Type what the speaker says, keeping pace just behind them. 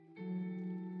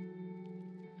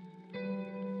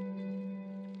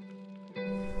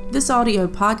This audio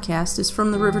podcast is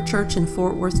from the River Church in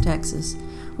Fort Worth, Texas.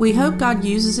 We hope God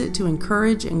uses it to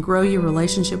encourage and grow your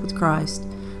relationship with Christ.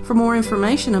 For more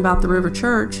information about the River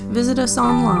Church, visit us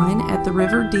online at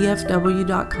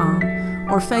theriverdfw.com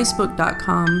or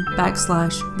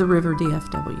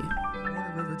facebook.com/theriverdfw.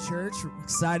 Morning, River Church. We're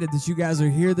excited that you guys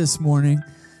are here this morning.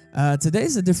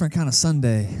 Today's a different kind of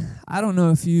Sunday. I don't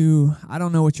know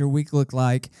what your week looked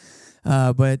like,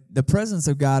 but the presence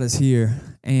of God is here,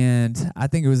 and I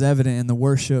think it was evident in the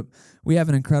worship. We have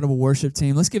an incredible worship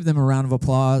team. Let's give them a round of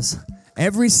applause.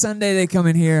 Every Sunday they come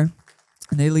in here,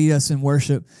 and they lead us in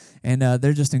worship, and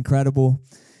they're just incredible.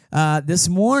 This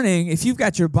morning, if you've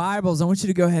got your Bibles, I want you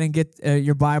to go ahead and get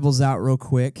your Bibles out real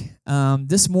quick.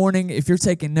 This morning, if you're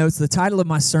taking notes, the title of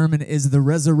my sermon is The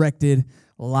Resurrected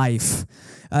Life.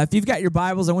 If you've got your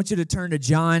Bibles, I want you to turn to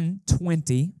John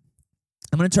 20.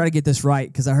 I'm going to try to get this right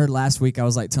because I heard last week I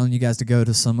was like telling you guys to go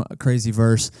to some crazy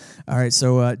verse. All right,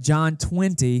 so John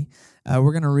 20,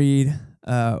 we're going to read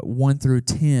 1 through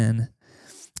 10,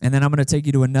 and then I'm going to take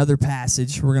you to another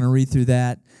passage. We're going to read through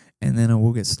that, and then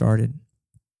we'll get started.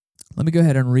 Let me go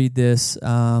ahead and read this.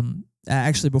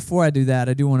 Actually, before I do that,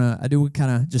 I do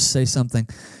kind of just say something.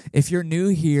 If you're new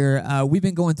here, we've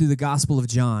been going through the Gospel of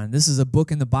John. This is a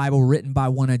book in the Bible written by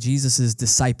one of Jesus'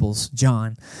 disciples,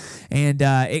 John, and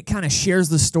it kind of shares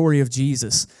the story of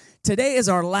Jesus. Today is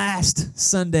our last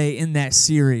Sunday in that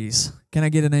series. Can I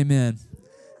get an amen?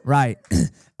 Right.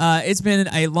 It's been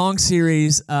a long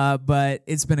series, but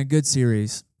it's been a good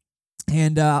series.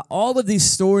 And all of these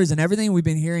stories and everything we've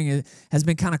been hearing has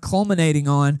been kind of culminating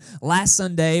on last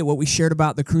Sunday, what we shared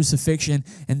about the crucifixion,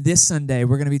 and this Sunday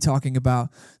we're going to be talking about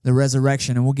the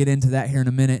resurrection, and we'll get into that here in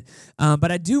a minute. But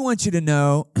I do want you to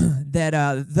know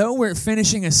that though we're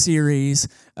finishing a series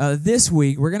this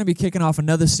week, we're going to be kicking off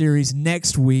another series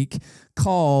next week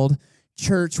called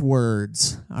Church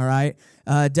Words, all right?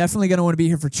 Definitely going to want to be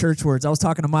here for church words. I was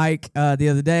talking to Mike the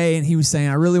other day, and he was saying,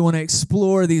 I really want to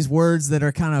explore these words that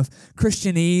are kind of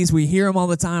Christianese. We hear them all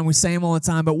the time. We say them all the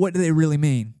time, but what do they really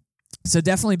mean? So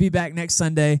definitely be back next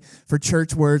Sunday for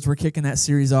church words. We're kicking that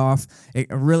series off.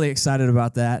 I'm really excited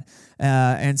about that.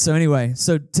 And so anyway,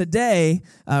 so today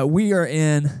we are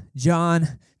in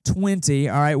John 20.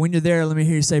 All right, when you're there, let me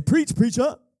hear you say, preach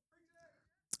up.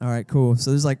 All right, cool. So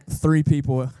there's like 3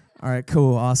 people. All right,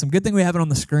 cool, awesome. Good thing we have it on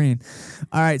the screen.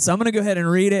 All right, so I'm going to go ahead and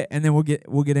read it, and then we'll get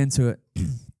into it.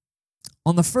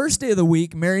 On the first day of the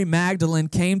week, Mary Magdalene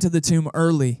came to the tomb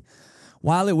early,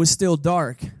 while it was still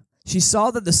dark. She saw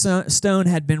that the stone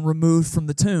had been removed from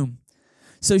the tomb.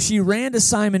 So she ran to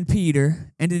Simon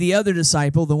Peter and to the other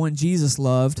disciple, the one Jesus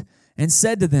loved, and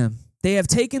said to them, "They have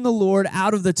taken the Lord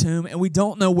out of the tomb, and we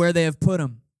don't know where they have put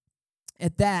him."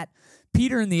 At that,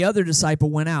 Peter and the other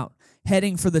disciple went out,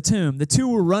 heading for the tomb. The two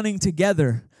were running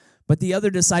together, but the other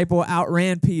disciple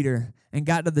outran Peter and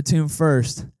got to the tomb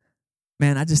first.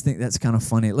 Man, I just think that's kind of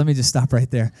funny. Let me just stop right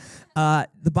there.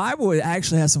 The Bible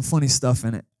actually has some funny stuff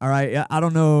in it, all right? I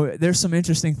don't know. There's some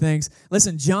interesting things.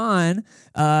 Listen, John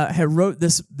had wrote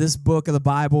this book of the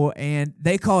Bible, and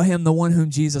they call him the one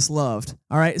whom Jesus loved,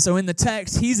 all right? So in the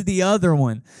text, he's the other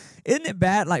one. Isn't it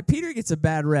bad? Like, Peter gets a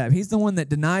bad rep. He's the one that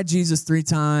denied Jesus 3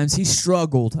 times. He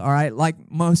struggled, all right? Like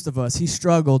most of us, he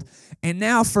struggled. And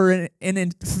now for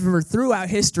throughout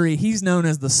history, he's known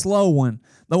as the slow one,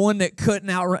 the one that couldn't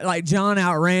like John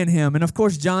outran him. And of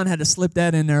course, John had to slip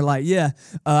that in there like,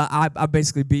 I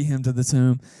basically beat him to the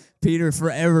tomb. Peter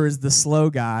forever is the slow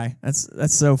guy.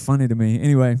 That's so funny to me.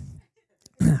 Anyway,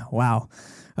 wow.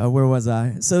 Where was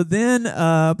I? So then,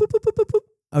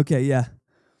 okay, yeah.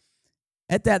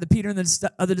 At that, the Peter and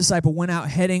the other disciple went out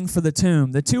heading for the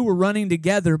tomb. The two were running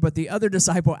together, but the other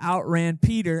disciple outran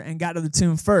Peter and got to the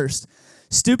tomb first.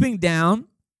 Stooping down,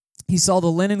 he saw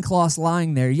the linen cloths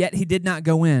lying there, yet he did not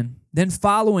go in. Then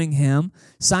following him,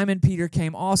 Simon Peter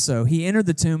came also. He entered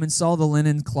the tomb and saw the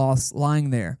linen cloths lying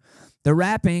there. The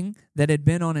wrapping that had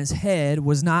been on his head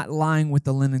was not lying with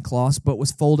the linen cloths, but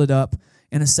was folded up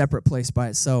in a separate place by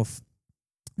itself.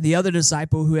 The other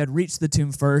disciple who had reached the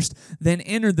tomb first, then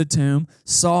entered the tomb,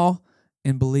 saw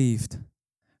and believed.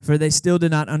 For they still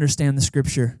did not understand the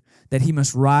scripture, that he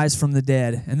must rise from the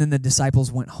dead. And then the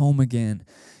disciples went home again.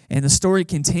 And the story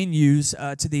continues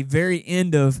to the very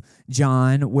end of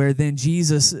John, where then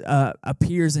Jesus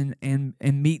appears and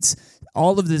meets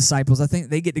all of the disciples. I think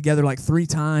they get together like 3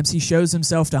 times. He shows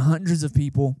himself to hundreds of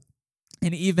people.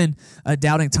 And even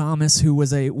doubting Thomas, who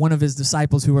was one of his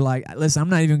disciples, who were like, listen, I'm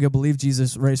not even going to believe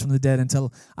Jesus raised from the dead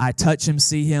until I touch him,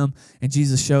 see him. And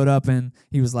Jesus showed up, and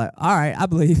he was like, all right, I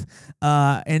believe.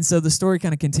 And so the story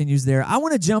kind of continues there. I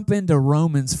want to jump into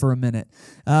Romans for a minute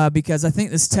because I think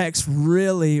this text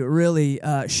really, really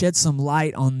sheds some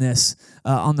light on this,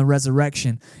 on the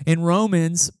resurrection. In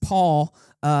Romans, Paul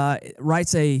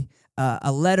writes a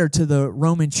letter to the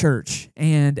Roman church.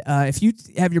 And if you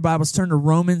have your Bibles, turn to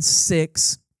Romans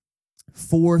 6,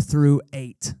 4 through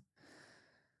 8.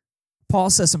 Paul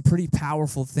says some pretty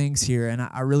powerful things here, and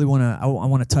I really want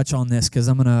to touch on this because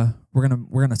we're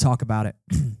gonna talk about it.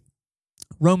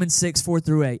 Romans 6, 4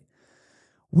 through 8.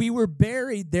 We were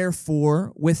buried,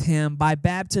 therefore, with him by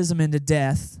baptism into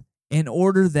death, in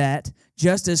order that,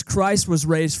 just as Christ was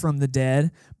raised from the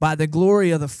dead by the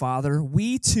glory of the Father,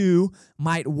 we too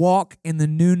might walk in the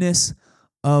newness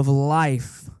of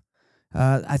life.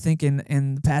 I think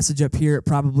in the passage up here it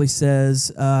probably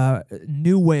says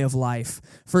new way of life.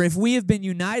 For if we have been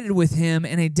united with him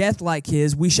in a death like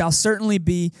his, we shall certainly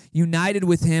be united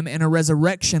with him in a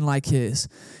resurrection like his.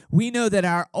 We know that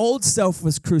our old self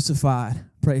was crucified,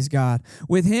 praise God,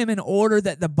 with him in order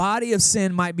that the body of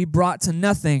sin might be brought to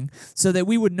nothing, so that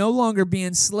we would no longer be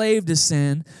enslaved to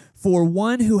sin. For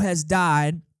one who has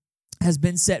died has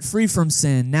been set free from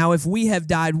sin. Now if we have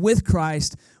died with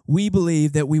Christ, we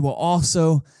believe that we will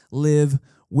also live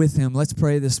with him. Let's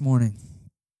pray this morning.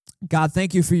 God,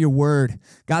 thank you for your word.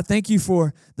 God, thank you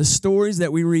for the stories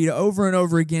that we read over and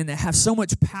over again that have so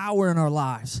much power in our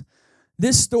lives.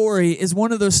 This story is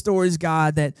one of those stories,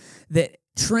 God, that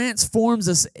transforms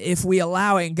us if we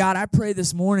allow it. And God, I pray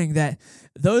this morning that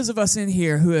those of us in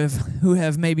here who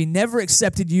have maybe never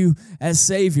accepted you as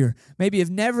Savior, maybe have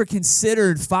never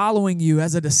considered following you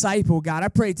as a disciple, God, I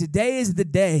pray today is the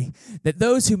day that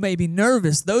those who may be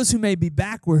nervous, those who may be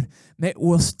backward,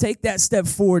 will take that step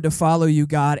forward to follow you,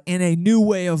 God, in a new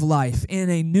way of life, in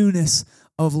a newness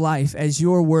of life, as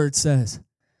your word says.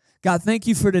 God, thank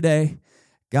you for today,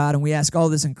 God, and we ask all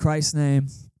this in Christ's name.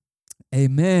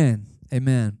 Amen.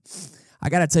 Amen. I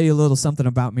got to tell you a little something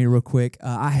about me real quick.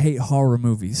 I hate horror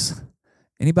movies.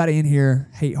 Anybody in here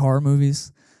hate horror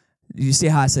movies? You see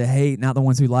how I say hate, not the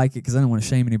ones who like it, because I don't want to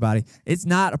shame anybody. It's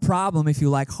not a problem if you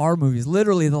like horror movies.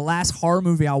 Literally, the last horror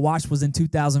movie I watched was in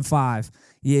 2005.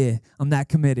 Yeah, I'm that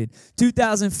committed.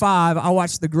 2005, I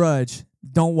watched The Grudge.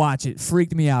 Don't watch it.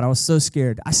 Freaked me out. I was so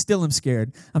scared. I still am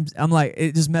scared. I'm like,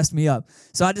 it just messed me up.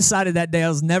 So I decided that day I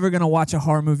was never going to watch a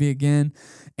horror movie again.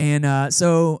 And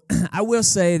so I will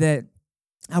say that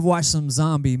I've watched some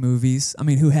zombie movies. I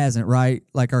mean, who hasn't, right?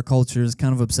 Like our culture is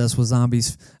kind of obsessed with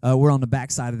zombies. We're on the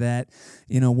backside of that.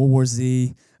 You know, World War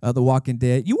Z, The Walking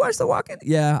Dead. You watch The Walking Dead?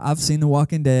 Yeah, I've seen The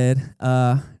Walking Dead.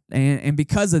 And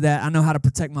because of that, I know how to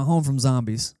protect my home from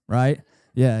zombies, right?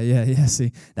 Yeah.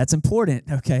 See, that's important,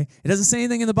 okay? It doesn't say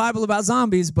anything in the Bible about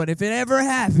zombies, but if it ever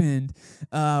happened,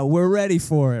 we're ready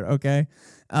for it, okay?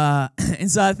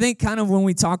 And so I think kind of when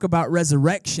we talk about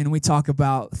resurrection, we talk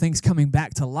about things coming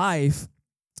back to life,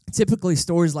 typically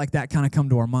stories like that kind of come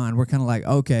to our mind. We're kind of like,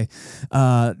 okay,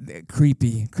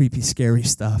 creepy, scary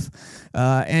stuff.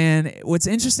 And what's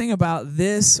interesting about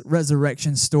this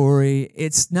resurrection story,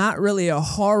 it's not really a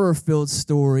horror-filled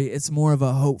story. It's more of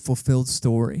a hope-fulfilled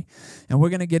story. And we're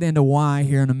going to get into why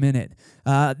here in a minute.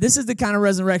 This is the kind of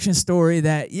resurrection story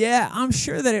that, yeah, I'm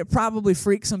sure that it probably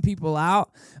freaked some people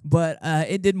out, but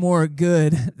it did more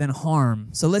good than harm.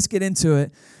 So let's get into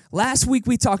it. Last week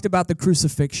we talked about the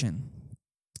crucifixion.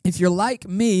 If you're like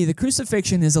me, the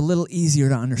crucifixion is a little easier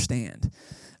to understand.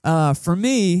 For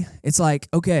me, it's like,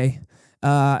 okay,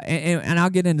 and I'll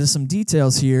get into some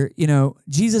details here. You know,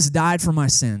 Jesus died for my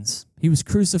sins. He was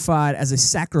crucified as a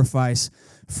sacrifice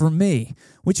for me,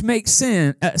 which makes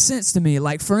sense to me.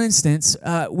 Like, for instance,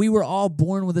 we were all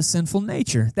born with a sinful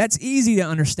nature. That's easy to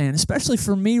understand, especially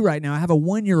for me right now. I have a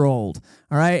 1-year-old,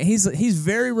 all right? He's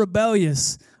very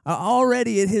rebellious.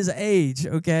 Already at his age,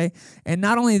 okay? And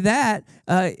not only that,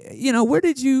 where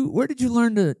did you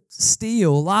learn to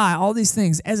steal, lie, all these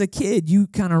things? As a kid, you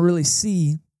kind of really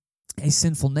see a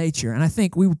sinful nature. And I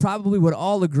think we probably would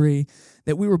all agree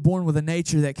that we were born with a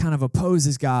nature that kind of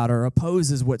opposes God or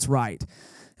opposes what's right.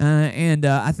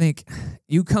 I think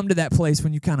you come to that place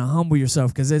when you kind of humble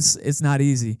yourself, because it's not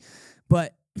easy.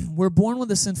 But we're born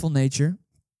with a sinful nature,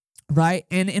 right?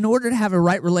 And in order to have a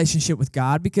right relationship with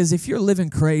God, because if you're living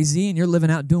crazy and you're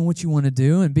living out doing what you want to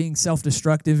do and being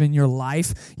self-destructive in your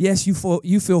life, yes, you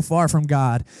feel far from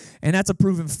God. And that's a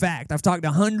proven fact. I've talked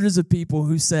to hundreds of people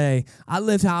who say, I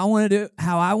lived how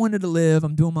I wanted to live.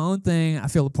 I'm doing my own thing. I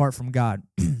feel apart from God.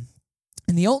 In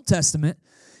the Old Testament,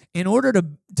 in order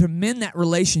to mend that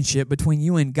relationship between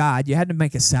you and God, you had to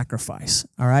make a sacrifice,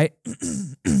 all right?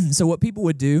 So what people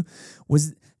would do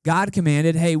was God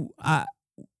commanded, hey,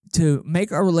 to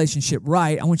make our relationship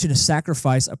right, I want you to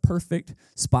sacrifice a perfect,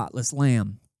 spotless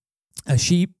lamb, a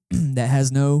sheep that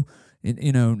has no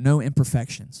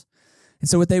imperfections. And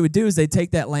so what they would do is they'd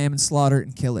take that lamb and slaughter it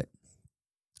and kill it.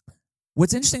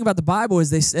 What's interesting about the Bible is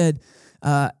they said,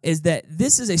 is that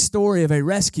this is a story of a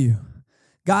rescue.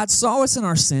 God saw us in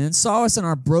our sins, saw us in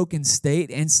our broken state,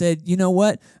 and said, you know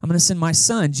what? I'm going to send my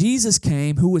son. Jesus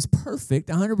came, who was perfect,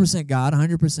 100% God,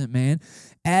 100% man,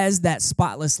 as that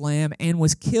spotless lamb, and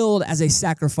was killed as a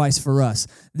sacrifice for us.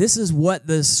 This is what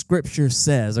the scripture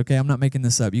says, okay? I'm not making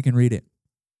this up. You can read it.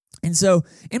 And so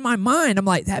in my mind, I'm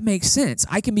like, that makes sense.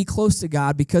 I can be close to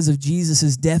God because of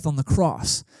Jesus' death on the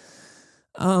cross.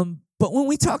 But when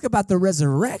we talk about the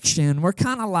resurrection, we're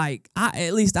kind of like,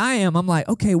 at least I am, I'm like,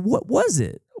 okay, what was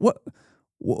it?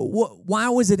 Why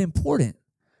was it important?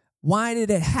 Why did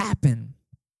it happen?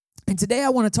 And today I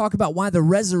want to talk about why the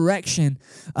resurrection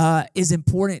is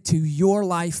important to your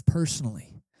life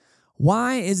personally.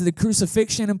 Why is the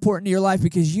crucifixion important to your life?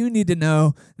 Because you need to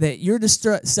know that your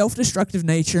self-destructive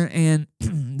nature and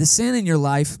the sin in your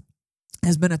life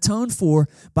has been atoned for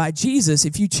by Jesus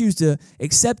if you choose to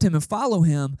accept him and follow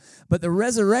him. But the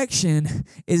resurrection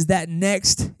is that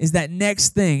next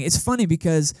thing. It's funny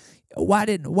because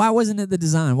why wasn't it the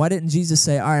design? Why didn't Jesus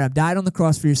say, all right, I've died on the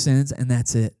cross for your sins and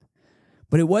that's it?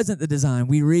 But it wasn't the design.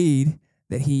 We read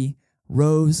that he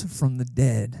rose from the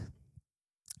dead.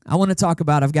 I want to talk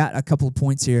about, I've got a couple of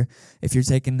points here, if you're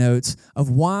taking notes, of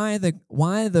why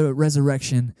the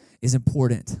resurrection is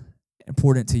important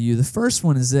to you. The first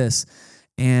one is this,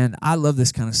 and I love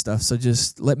this kind of stuff, so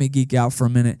just let me geek out for a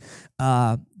minute.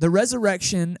 The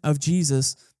resurrection of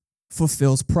Jesus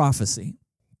fulfills prophecy.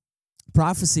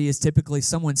 Prophecy is typically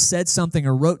someone said something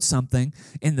or wrote something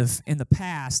in the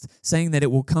past saying that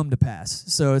it will come to pass.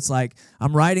 So it's like,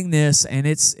 I'm writing this and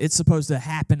it's supposed to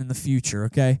happen in the future,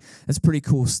 okay? That's pretty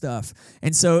cool stuff.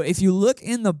 And so if you look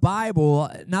in the Bible,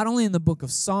 not only in the book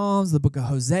of Psalms, the book of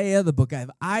Hosea, the book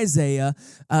of Isaiah,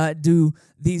 do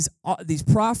these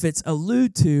prophets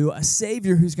allude to a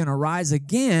Savior who's going to rise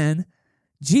again.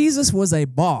 Jesus was a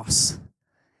boss.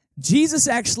 Jesus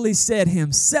actually said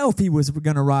himself he was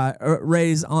going to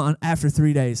raise on after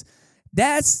 3 days.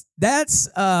 That's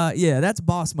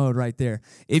boss mode right there.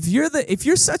 If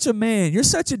you're such a man, you're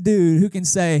such a dude who can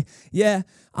say, yeah,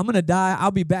 I'm going to die,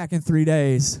 I'll be back in 3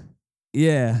 days.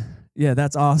 Yeah,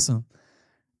 that's awesome.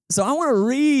 So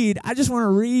I just want to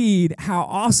read how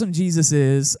awesome Jesus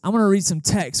is. I'm going to read some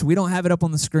text. We don't have it up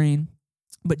on the screen,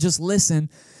 but just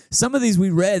listen. Some of these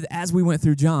we read as we went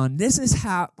through John. This is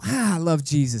how, I love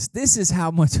Jesus. This is how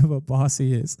much of a boss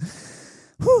he is.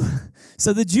 Whew.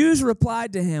 So the Jews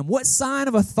replied to him, what sign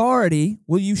of authority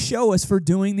will you show us for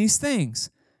doing these things?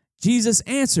 Jesus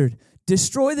answered,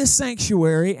 destroy the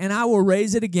sanctuary, and I will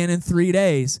raise it again in 3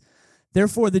 days.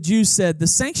 Therefore the Jews said, the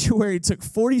sanctuary took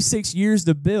 46 years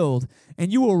to build, and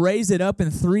you will raise it up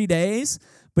in 3 days?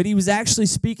 But he was actually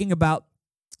speaking about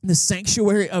the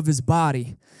sanctuary of his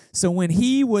body. So when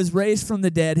he was raised from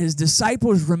the dead, his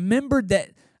disciples remembered that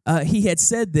he had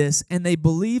said this, and they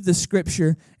believed the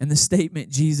scripture and the statement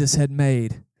Jesus had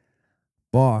made.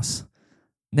 Boss.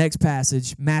 Next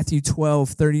passage, Matthew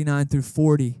 12:39 through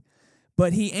 40.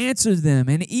 But he answered them,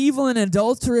 an evil and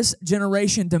adulterous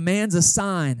generation demands a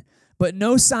sign, but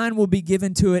no sign will be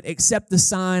given to it except the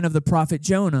sign of the prophet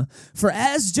Jonah. For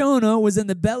as Jonah was in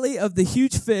the belly of the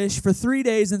huge fish for 3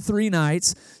 days and 3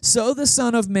 nights, so the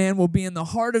Son of Man will be in the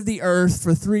heart of the earth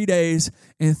for 3 days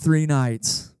and 3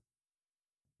 nights.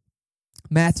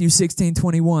 Matthew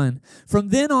 16:21. From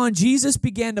then on, Jesus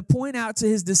began to point out to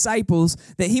his disciples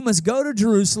that he must go to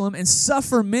Jerusalem and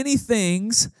suffer many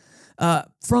things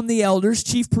from the elders,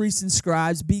 chief priests, and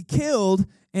scribes, be killed,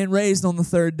 and raised on the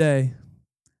 3rd day.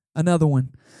 Another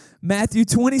one. Matthew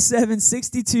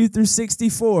 27:62 through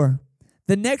 64.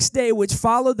 The next day, which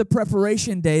followed the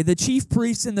preparation day, the chief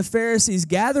priests and the Pharisees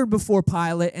gathered before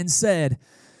Pilate and said,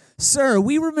 Sir,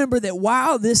 we remember that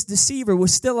while this deceiver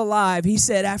was still alive, he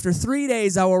said, after 3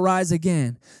 days I will rise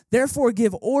again. Therefore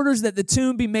give orders that the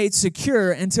tomb be made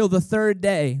secure until the 3rd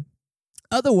day.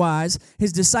 Otherwise,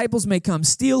 his disciples may come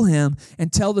steal him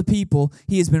and tell the people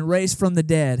he has been raised from the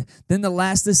dead. Then the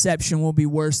last deception will be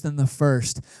worse than the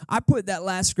first. I put that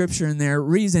last scripture in there.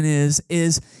 Reason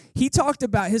is he talked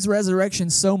about his resurrection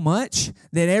so much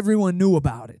that everyone knew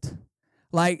about it.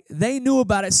 Like, they knew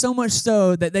about it so much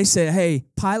so that they said, hey,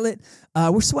 Pilate,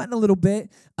 we're sweating a little bit.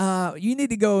 You need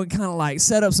to go and kind of like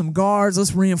set up some guards.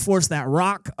 Let's reinforce that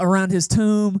rock around his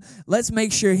tomb. Let's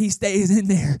make sure he stays in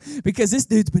there because this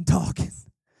dude's been talking.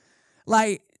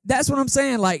 Like, that's what I'm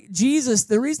saying. Like, Jesus,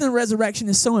 the reason the resurrection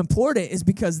is so important is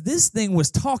because this thing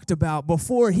was talked about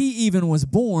before he even was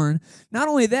born. Not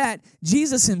only that,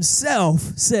 Jesus himself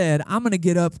said, I'm going to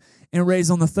get up and raise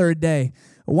on the third day.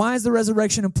 Why is the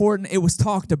resurrection important? It was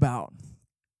talked about.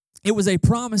 It was a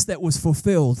promise that was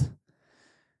fulfilled.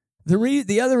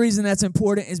 The other reason that's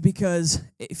important is because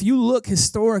if you look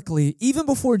historically, even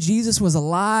before Jesus was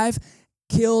alive,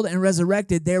 killed, and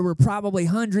resurrected, there were probably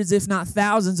hundreds, if not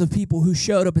thousands, of people who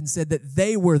showed up and said that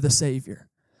they were the Savior,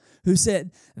 who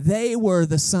said they were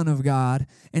the Son of God,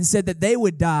 and said that they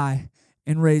would die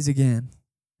and raise again.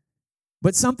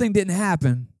 But something didn't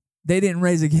happen. They didn't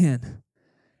raise again.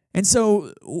 And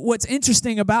so what's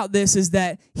interesting about this is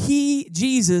that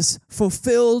Jesus,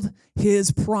 fulfilled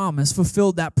his promise,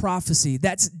 fulfilled that prophecy.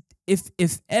 That's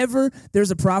if ever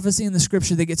there's a prophecy in the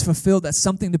Scripture that gets fulfilled, that's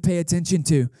something to pay attention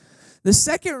to. The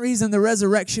second reason the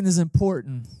resurrection is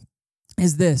important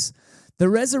is this. The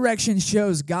resurrection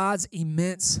shows God's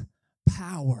immense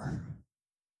power,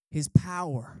 his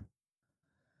power.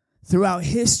 Throughout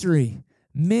history,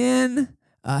 men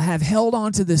have held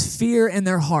on to this fear in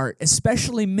their heart,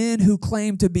 especially men who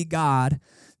claim to be God,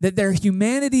 that their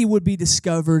humanity would be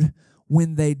discovered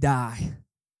when they die.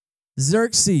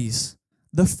 Xerxes,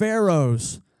 the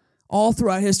pharaohs, all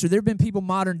throughout history, there have been people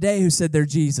modern day who said they're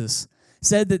Jesus,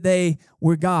 said that they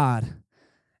were God.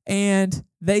 And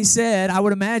they said, I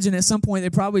would imagine at some point they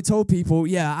probably told people,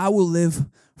 yeah, I will live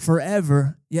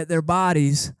forever, yet their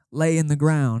bodies lay in the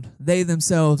ground. They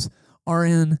themselves are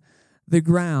in the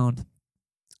ground.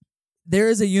 There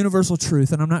is a universal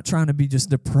truth, and I'm not trying to be just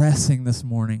depressing this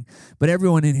morning, but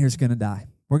everyone in here is going to die.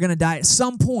 We're going to die at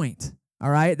some point, all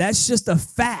right? That's just a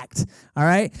fact, all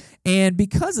right? And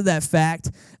because of that fact,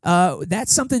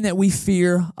 that's something that we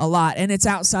fear a lot, and it's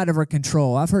outside of our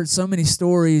control. I've heard so many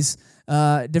stories,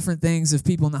 different things of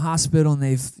people in the hospital, and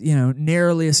they've,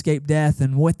 narrowly escaped death,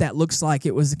 and what that looks like.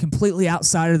 It was completely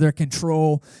outside of their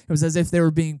control. It was as if they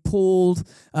were being pulled,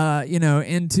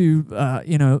 into,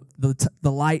 the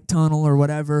light tunnel or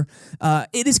whatever.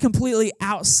 It is completely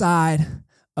outside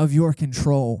of your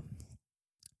control.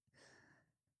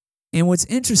 And what's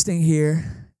interesting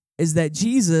here is that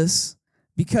Jesus,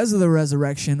 because of the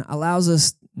resurrection, allows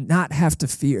us not have to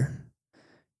fear.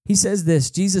 He says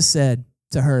this. Jesus said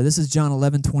to her, this is John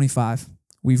 11:25.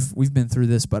 We've been through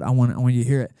this, but I want you to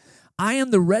hear it. I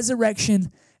am the resurrection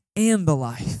and the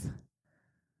life.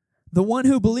 The one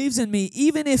who believes in me,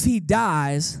 even if he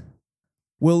dies,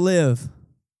 will live.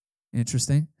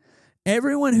 Interesting.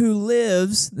 Everyone who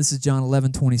lives, this is John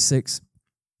 11:26.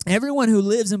 Everyone who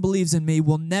lives and believes in me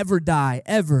will never die,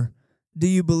 ever. Do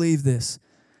you believe this?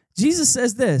 Jesus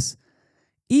says this,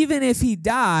 even if he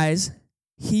dies,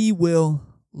 he will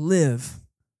live.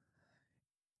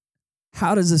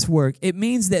 How does this work? It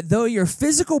means that though your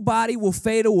physical body will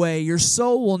fade away, your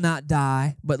soul will not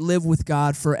die, but live with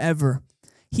God forever.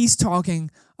 He's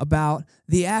talking about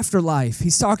the afterlife.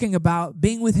 He's talking about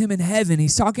being with him in heaven.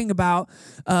 He's talking about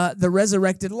the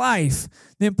resurrected life.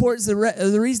 The importance, the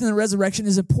reason the resurrection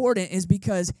is important is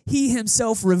because he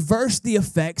himself reversed the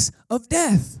effects of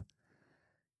death.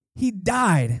 He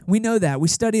died. We know that. We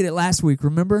studied it last week,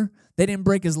 remember? They didn't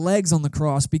break his legs on the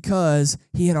cross because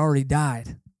he had already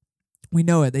died. We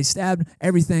know it. They stabbed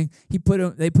everything. They put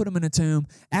him in a tomb.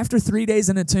 After 3 days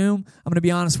in a tomb, I'm going to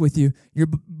be honest with you, your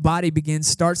body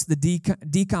starts the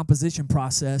decomposition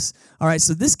process. All right,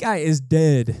 so this guy is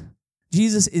dead.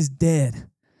 Jesus is dead.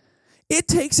 It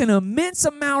takes an immense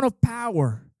amount of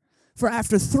power for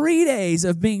after 3 days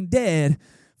of being dead,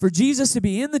 for Jesus to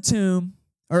be in the tomb,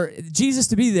 or Jesus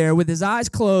to be there with his eyes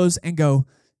closed and go,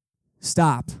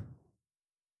 stop.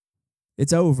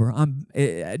 It's over. I'm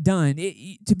done.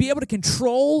 To be able to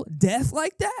control death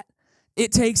like that,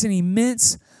 it takes an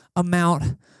immense amount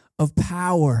of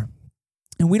power.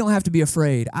 And we don't have to be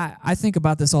afraid. I think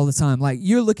about this all the time. Like,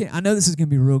 you're looking, I know this is going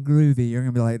to be real groovy. You're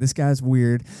going to be like, this guy's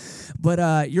weird.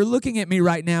 But you're looking at me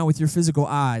right now with your physical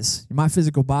eyes, my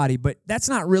physical body, but that's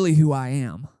not really who I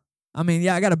am. I mean,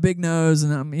 yeah, I got a big nose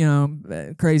and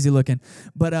I'm, crazy looking.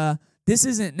 But this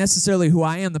isn't necessarily who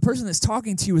I am. The person that's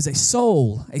talking to you is a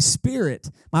soul, a spirit.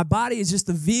 My body is just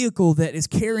the vehicle that is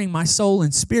carrying my soul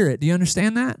and spirit. Do you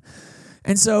understand that?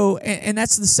 And so, and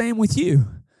that's the same with you.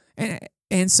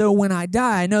 And so when I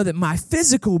die, I know that my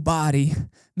physical body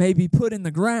may be put in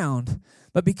the ground,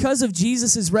 but because of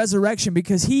Jesus' resurrection,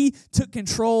 because he took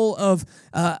control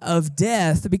of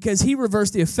death, because he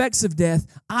reversed the effects of death,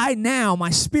 I now, my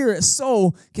spirit,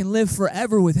 soul, can live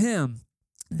forever with him.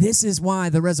 This is why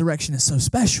the resurrection is so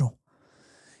special.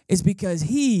 is because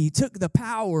he took the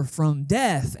power from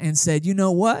death and said, you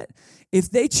know what? If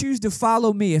they choose to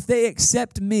follow me, if they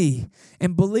accept me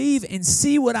and believe and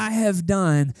see what I have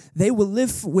done, they will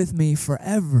live with me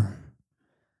forever.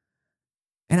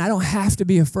 And I don't have to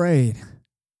be afraid.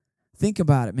 Think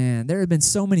about it, man. There have been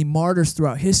so many martyrs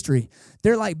throughout history.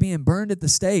 They're like being burned at the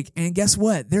stake. And guess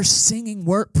what? They're singing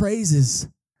praises.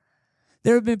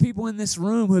 There have been people in this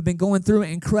room who have been going through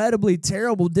incredibly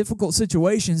terrible, difficult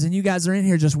situations, and you guys are in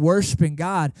here just worshiping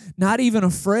God, not even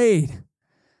afraid.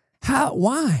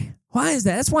 Why? Why is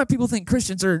that? That's why people think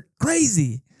Christians are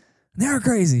crazy. They are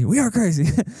crazy. We are crazy.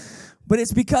 But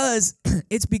it's because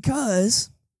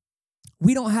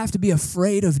we don't have to be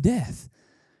afraid of death.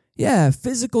 Yeah,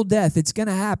 physical death, it's going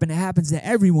to happen. It happens to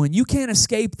everyone. You can't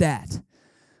escape that.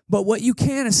 But what you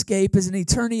can escape is an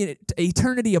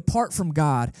eternity apart from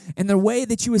God. And the way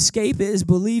that you escape it is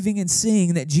believing and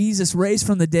seeing that Jesus raised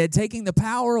from the dead, taking the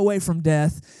power away from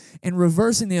death and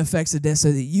reversing the effects of death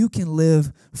so that you can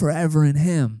live forever in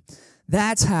Him.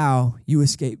 That's how you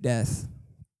escape death.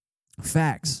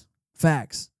 Facts.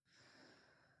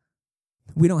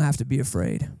 We don't have to be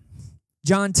afraid.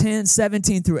 John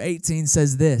 10:17-18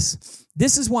 says this,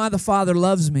 "This is why the Father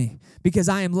loves me, because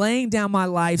I am laying down my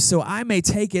life so I may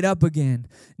take it up again.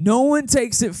 No one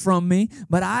takes it from me,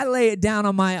 but I lay it down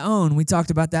on my own." We talked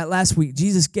about that last week.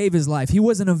 Jesus gave His life. He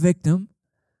wasn't a victim.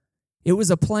 It was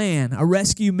a plan, a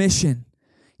rescue mission.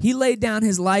 He laid down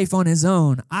His life on His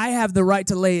own. I have the right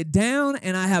to lay it down,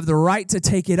 and I have the right to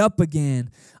take it up again.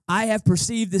 I have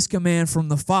perceived this command from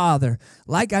the Father.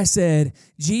 Like I said,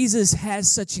 Jesus has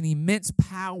such an immense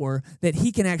power that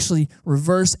He can actually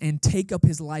reverse and take up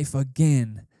His life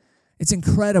again. It's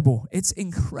incredible. It's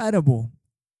incredible.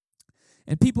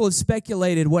 And people have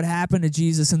speculated what happened to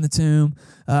Jesus in the tomb,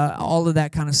 all of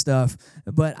that kind of stuff.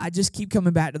 But I just keep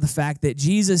coming back to the fact that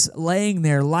Jesus laying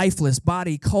there, lifeless,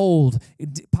 body cold,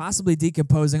 possibly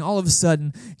decomposing, all of a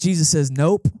sudden, Jesus says,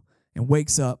 nope, and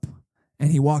wakes up,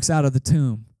 and He walks out of the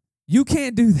tomb. You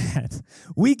can't do that.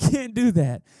 We can't do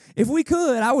that. If we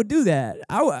could, I would do that.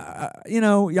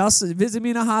 Y'all visit me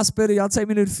in a hospital, y'all take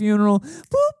me to the funeral,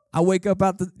 boop, I wake up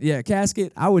out the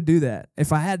casket. I would do that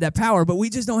if I had that power, but we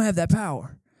just don't have that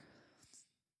power.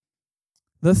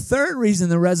 The third reason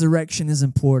the resurrection is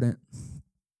important,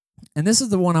 and this is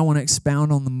the one I want to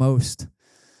expound on the most,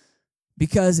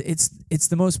 because it's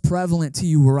the most prevalent to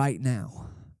you right now.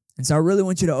 And so I really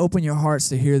want you to open your hearts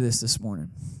to hear this morning.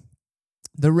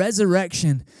 The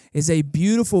resurrection is a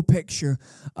beautiful picture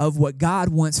of what God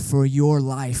wants for your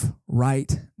life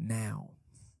right now.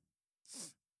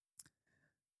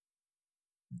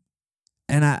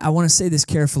 And I want to say this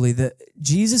carefully, that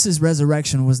Jesus'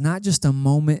 resurrection was not just a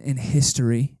moment in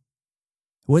history.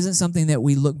 It wasn't something that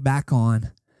we look back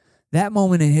on. That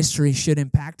moment in history should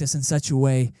impact us in such a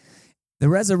way. The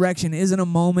resurrection isn't a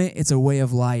moment, it's a way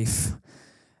of life.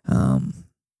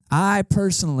 I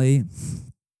personally...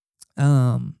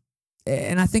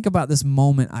 and I think about this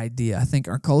moment idea. I think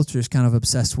our culture is kind of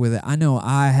obsessed with it. I know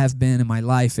I have been in my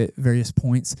life at various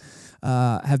points,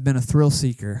 have been a thrill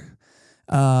seeker.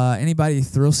 Anybody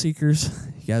thrill seekers?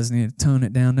 You guys need to tone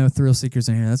it down. No thrill seekers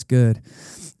in here. That's good.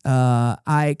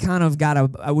 I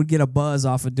would get a buzz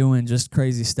off of doing just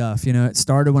crazy stuff. You know, it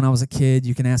started when I was a kid.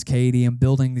 You can ask Katie. I'm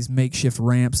building these makeshift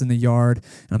ramps in the yard,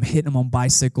 and I'm hitting them on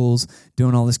bicycles,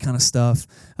 doing all this kind of stuff.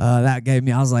 I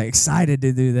was like excited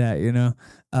to do that, you know.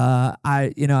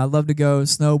 I love to go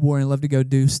snowboarding, love to go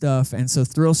do stuff, and so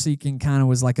thrill seeking kind of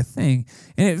was like a thing.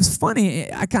 And it was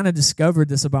funny, I kind of discovered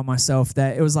this about myself,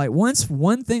 that it was like once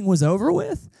one thing was over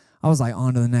with, I was like,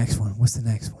 on to the next one. What's the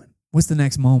next one? What's the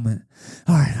next moment?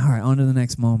 All right, on to the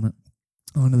next moment.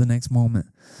 On to the next moment.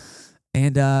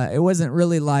 And it wasn't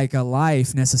really like a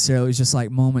life necessarily, it was just like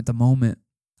moment to moment.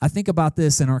 I think about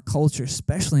this in our culture,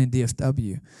 especially in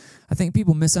DFW. I think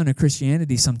people misunderstand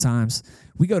Christianity sometimes.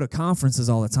 We go to conferences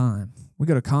all the time. We'll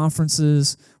go to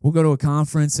a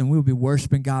conference, and we'll be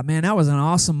worshiping God. Man, that was an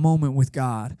awesome moment with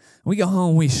God. We go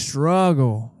home, we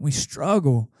struggle.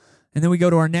 And then we go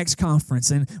to our next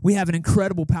conference, and we have an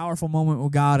incredible, powerful moment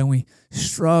with God, and we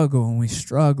struggle. And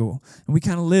we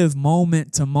kind of live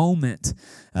moment to moment.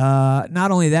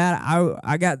 Not only that,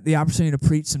 I got the opportunity to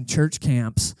preach some church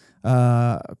camps,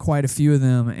 quite a few of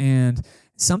them, and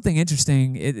something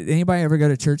interesting. Anybody ever go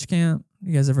to church camp?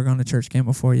 You guys ever gone to church camp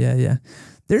before? Yeah.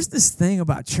 There's this thing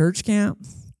about church camp.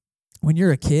 When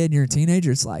you're a kid and you're a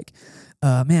teenager, it's like,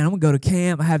 man, I'm gonna go to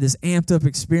camp. I have this amped up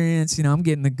experience. I'm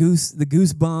getting the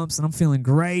goosebumps, and I'm feeling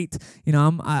great.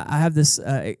 I have this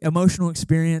emotional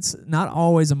experience. Not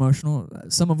always emotional.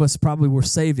 Some of us probably were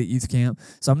saved at youth camp,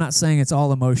 so I'm not saying it's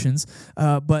all emotions.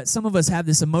 But some of us have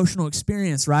this emotional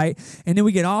experience, right? And then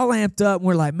we get all amped up, and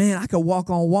we're like, man, I could walk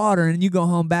on water. And you go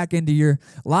home back into your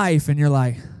life, and you're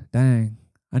like, dang,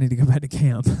 I need to go back to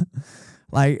camp.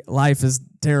 Like, life is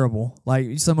terrible.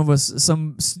 Like, some of us,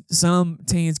 some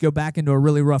teens go back into a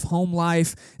really rough home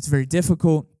life. It's very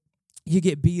difficult. You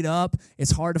get beat up.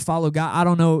 It's hard to follow God. I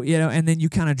don't know, and then you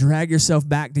kind of drag yourself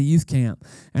back to youth camp.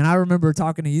 And I remember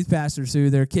talking to youth pastors who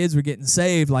their kids were getting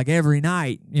saved like every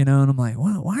night, and I'm like,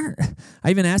 well,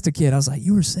 I even asked a kid, I was like,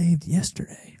 you were saved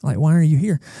yesterday. Like, why are you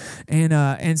here?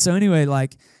 And so anyway,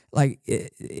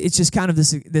 it's just kind of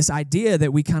this idea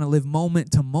that we kind of live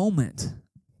moment to moment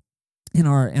in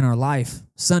our life,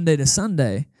 Sunday to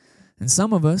Sunday. And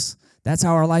some of us, that's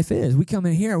how our life is. We come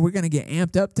in here, we're going to get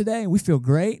amped up today. We feel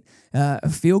great,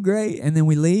 and then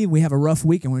we leave. We have a rough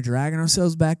week, and we're dragging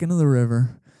ourselves back into the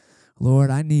river. Lord,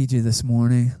 I need you this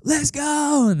morning. Let's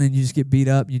go. And then you just get beat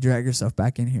up. You drag yourself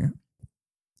back in here.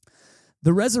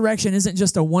 The resurrection isn't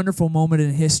just a wonderful moment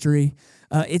in history.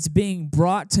 It's being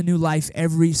brought to new life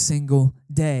every single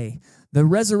day. The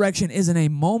resurrection isn't a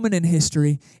moment in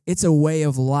history. It's a way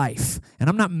of life. And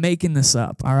I'm not making this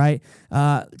up, all right?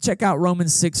 Check out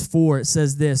Romans 6:4. It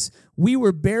says this, we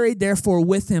were buried, therefore,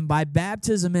 with him by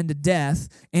baptism into death,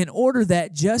 in order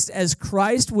that just as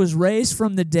Christ was raised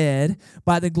from the dead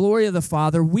by the glory of the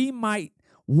Father, we might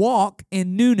walk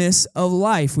in newness of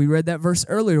life. We read that verse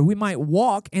earlier. We might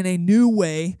walk in a new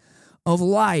way of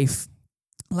life.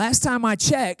 Last time I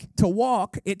checked, to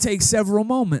walk, it takes several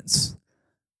moments.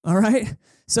 All right?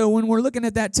 So when we're looking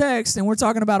at that text and we're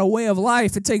talking about a way of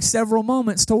life, it takes several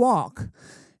moments to walk.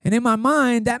 And in my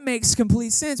mind, that makes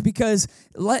complete sense because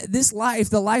this life,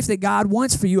 the life that God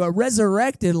wants for you, a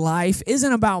resurrected life,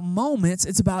 isn't about moments.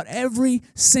 It's about every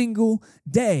single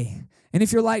day. And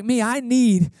if you're like me, I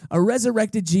need a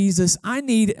resurrected Jesus. I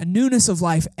need a newness of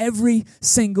life every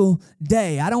single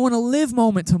day. I don't want to live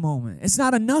moment to moment. It's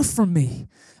not enough for me.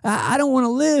 I don't want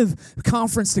to live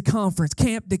conference to conference,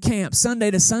 camp to camp, Sunday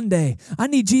to Sunday. I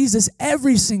need Jesus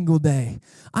every single day.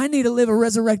 I need to live a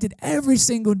resurrected every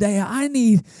single day. I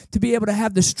need to be able to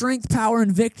have the strength, power,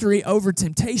 and victory over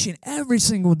temptation every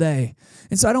single day.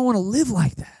 And so I don't want to live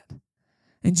like that.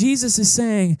 And Jesus is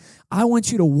saying, I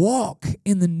want you to walk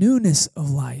in the newness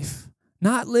of life,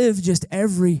 not live just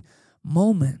every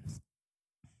moment.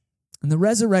 And the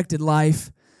resurrected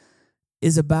life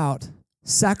is about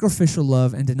sacrificial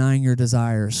love and denying your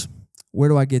desires. Where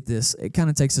do I get this? It kind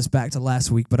of takes us back to last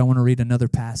week, but I want to read another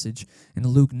passage in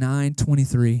Luke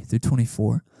 9:23 through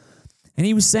 24. And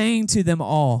he was saying to them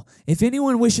all, if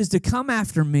anyone wishes to come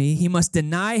after me, he must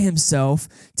deny himself,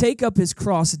 take up his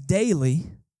cross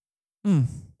daily,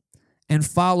 and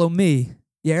follow me.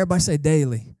 Yeah, everybody say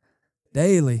daily.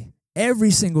 Daily. Every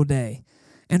single day.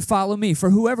 And follow me. For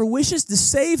whoever wishes to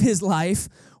save his life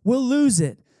will lose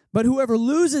it. But whoever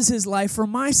loses his life for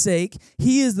my sake,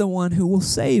 he is the one who will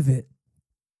save it.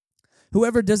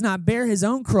 Whoever does not bear his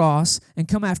own cross and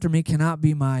come after me cannot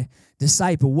be my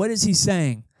disciple. What is he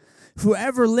saying?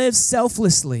 Whoever lives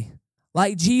selflessly,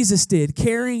 like Jesus did,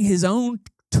 carrying his own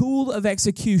tool of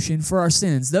execution for our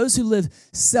sins, those who live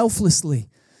selflessly,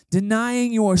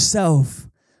 denying yourself,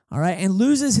 all right, and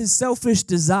loses his selfish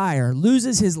desire,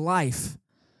 loses his life,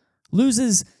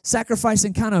 loses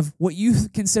sacrificing kind of what you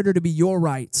consider to be your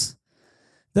rights.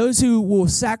 Those who will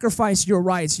sacrifice your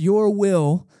rights, your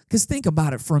will, because think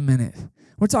about it for a minute.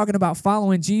 We're talking about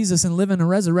following Jesus and living a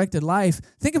resurrected life.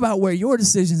 Think about where your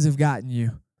decisions have gotten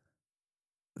you.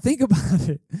 Think about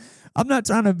it. I'm not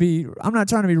trying to be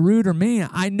rude or mean.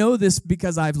 I know this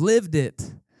because I've lived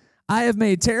it. I have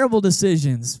made terrible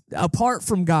decisions apart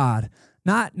from God.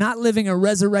 Not living a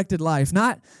resurrected life,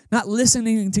 not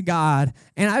listening to God,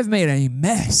 and I've made a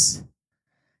mess.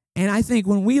 And I think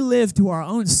when we live to our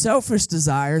own selfish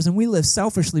desires and we live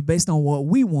selfishly based on what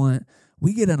we want,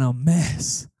 we get in a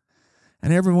mess.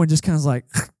 And everyone just kind of like,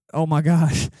 oh my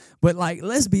gosh. But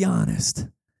let's be honest.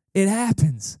 It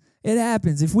happens. It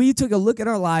happens. If we took a look at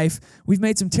our life, we've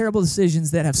made some terrible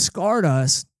decisions that have scarred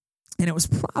us, and it was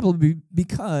probably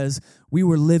because we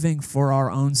were living for our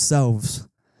own selves.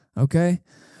 Okay?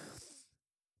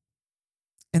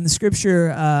 And the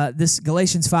scripture, this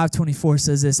Galatians 5:24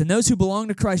 says this, and those who belong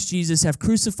to Christ Jesus have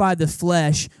crucified the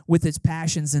flesh with its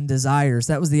passions and desires.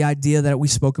 That was the idea that we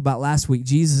spoke about last week.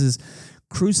 Jesus is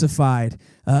crucified,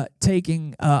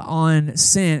 taking on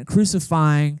sin,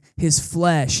 crucifying his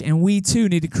flesh. And we too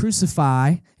need to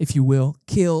crucify, if you will,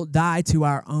 kill, die to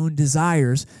our own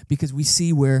desires, because we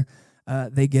see where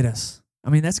they get us. I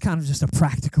mean, that's kind of just a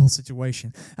practical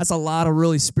situation. That's a lot of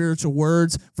really spiritual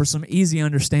words for some easy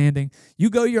understanding. You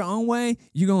go your own way,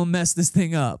 you're going to mess this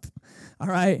thing up. All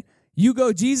right? You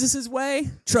go Jesus' way,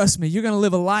 trust me, you're going to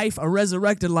live a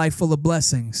resurrected life full of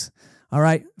blessings. All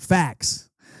right? Facts.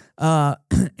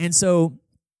 And so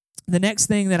the next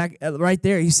thing that right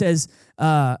there, he says,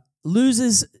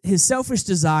 loses his selfish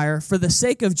desire for the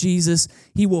sake of Jesus,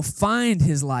 he will find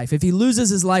his life. If he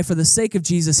loses his life for the sake of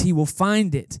Jesus, he will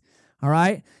find it. All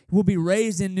right? You will be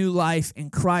raised in new life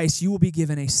in Christ. You will be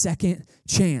given a second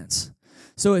chance.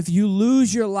 So if you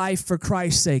lose your life for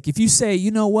Christ's sake, if you say,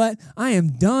 you know what, I am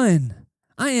done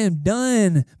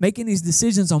making these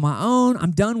decisions on my own. I'm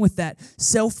done with that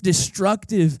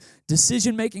self-destructive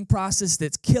decision-making process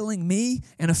that's killing me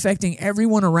and affecting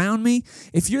everyone around me.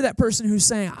 If you're that person who's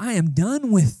saying, I am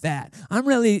done with that. I'm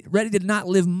really ready to not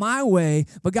live my way,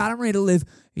 but God, I'm ready to live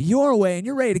your way, and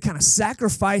you're ready to kind of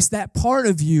sacrifice that part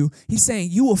of you. He's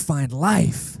saying you will find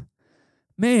life.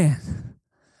 Man,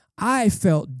 I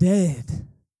felt dead.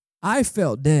 I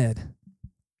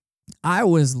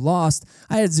was lost.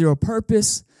 I had zero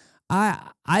purpose.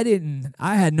 I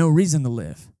had no reason to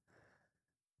live.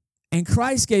 And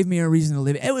Christ gave me a reason to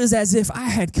live. It was as if I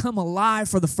had come alive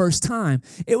for the first time.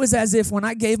 It was as if when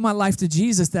I gave my life to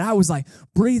Jesus that I was like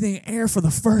breathing air for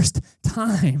the first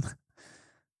time.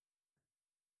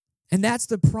 And that's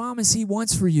the promise he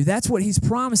wants for you. That's what he's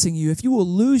promising you. If you will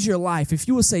lose your life, if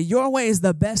you will say, your way is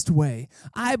the best way,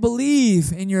 I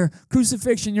believe in your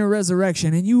crucifixion, your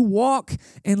resurrection, and you walk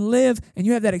and live and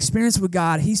you have that experience with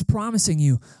God, he's promising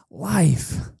you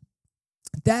life.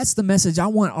 That's the message I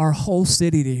want our whole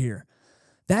city to hear.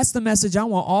 That's the message I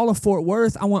want all of Fort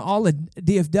Worth. I want all of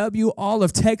DFW, all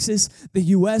of Texas, the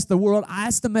U.S., the world.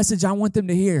 That's the message I want them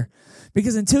to hear.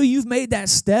 Because until you've made that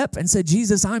step and said,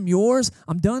 Jesus, I'm yours.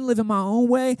 I'm done living my own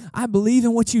way. I believe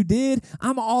in what you did.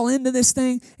 I'm all into this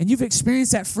thing. And you've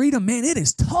experienced that freedom. Man, it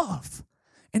is tough.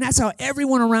 And that's how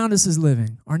everyone around us is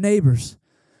living. Our neighbors,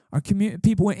 our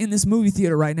people in this movie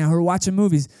theater right now who are watching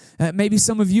movies. Maybe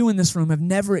some of you in this room have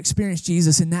never experienced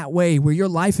Jesus in that way where your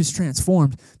life is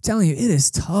transformed. I'm telling you, it is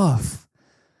tough.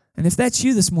 And if that's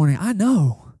you this morning, I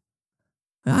know.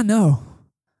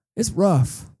 It's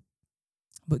rough.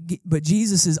 But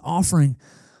Jesus is offering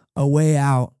a way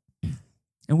out.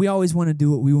 And we always want to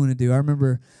do what we want to do. I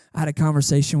remember I had a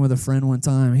conversation with a friend one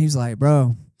time. He's like,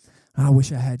 bro, I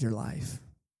wish I had your life.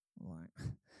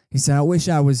 He said, I wish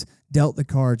I was dealt the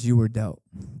cards you were dealt.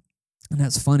 And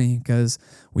that's funny because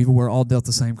we were all dealt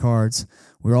the same cards.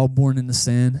 We were all born into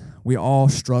sin. We all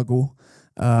struggle.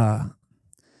 But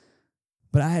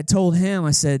I had told him,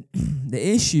 I said, the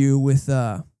issue with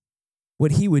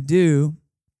what he would do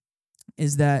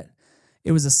is that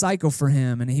it was a cycle for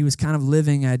him, and he was kind of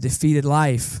living a defeated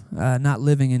life, not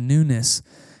living in newness.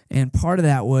 And part of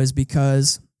that was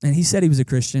because, and he said he was a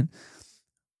Christian,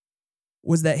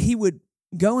 was that he would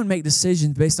go and make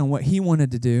decisions based on what he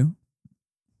wanted to do,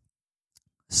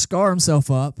 scar himself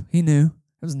up. He knew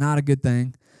it was not a good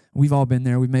thing. We've all been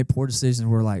there. We've made poor decisions.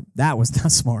 We're like, that was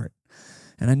not smart.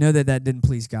 And I know that didn't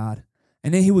please God.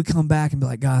 And then he would come back and be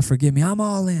like, God, forgive me. I'm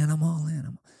all in.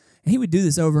 And he would do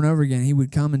this over and over again. He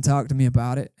would come and talk to me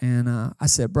about it. And I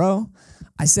said, bro,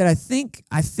 I think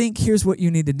here's what you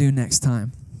need to do next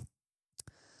time.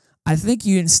 I think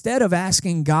you, instead of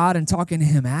asking God and talking to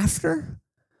him after,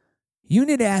 you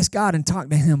need to ask God and talk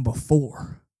to him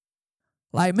before.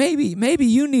 Like maybe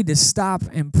you need to stop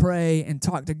and pray and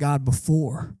talk to God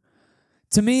before.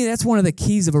 To me, that's one of the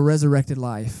keys of a resurrected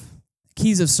life.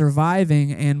 Keys of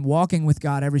surviving and walking with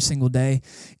God every single day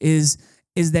is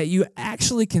that you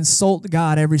actually consult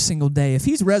God every single day. If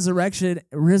he's resurrected,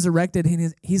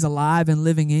 and he's alive and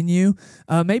living in you,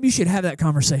 maybe you should have that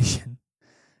conversation.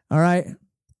 All right?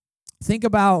 Think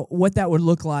about what that would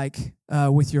look like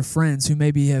with your friends who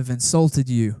maybe have insulted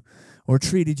you or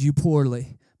treated you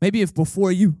poorly. Maybe if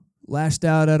before you lashed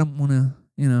out at them,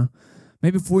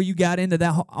 maybe before you got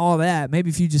into all that, maybe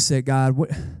if you just said, God,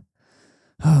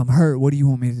 I'm hurt. What do you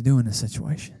want me to do in this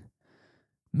situation?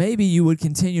 Maybe you would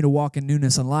continue to walk in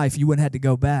newness in life. You wouldn't have to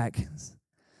go back.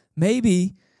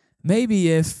 Maybe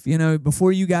if,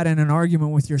 before you got in an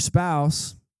argument with your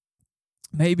spouse,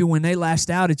 maybe when they lashed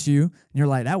out at you, and you're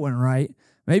like, that wasn't right.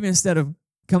 Maybe instead of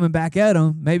coming back at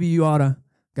them, maybe you ought to,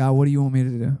 God, what do you want me to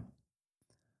do?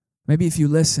 Maybe if you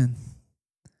listen,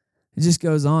 it just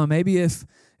goes on. Maybe if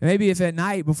at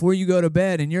night before you go to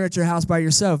bed and you're at your house by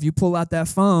yourself, you pull out that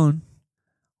phone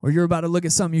or you're about to look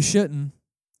at something you shouldn't,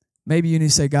 maybe you need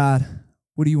to say, God,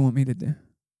 what do you want me to do?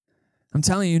 I'm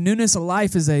telling you, newness of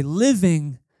life is a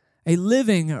living,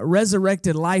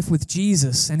 resurrected life with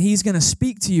Jesus, and he's going to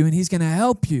speak to you, and he's going to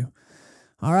help you.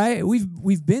 All right?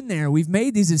 We've been there. We've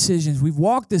made these decisions. We've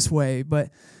walked this way, but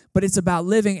it's about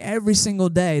living every single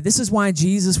day. This is why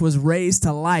Jesus was raised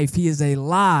to life. He is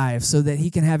alive so that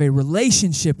he can have a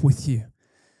relationship with you.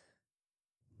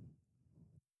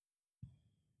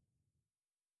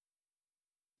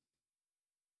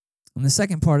 And the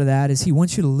second part of that is he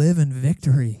wants you to live in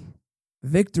victory.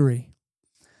 Victory.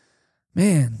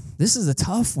 Man, this is a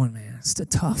tough one, man. It's a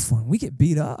tough one. We get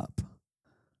beat up.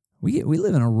 We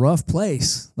live in a rough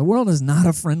place. The world is not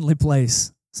a friendly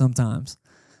place sometimes.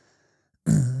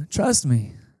 Trust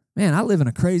me. Man, I live in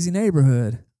a crazy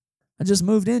neighborhood. I just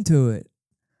moved into it.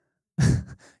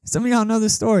 Some of y'all know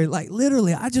this story. Like,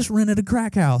 literally, I just rented a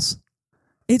crack house.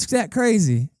 It's that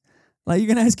crazy. Like, you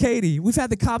can ask Katie. We've had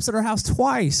the cops at our house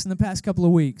twice in the past couple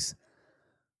of weeks.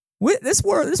 This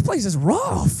place is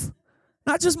rough.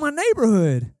 Not just my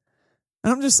neighborhood.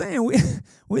 And I'm just saying,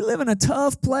 we live in a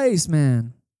tough place,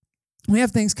 man. We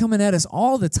have things coming at us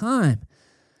all the time.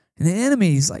 And the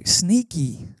enemy's like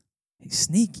sneaky. He's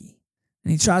sneaky.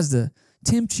 And he tries to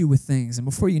tempt you with things. And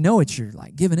before you know it, you're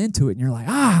like giving into it. And you're like,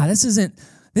 this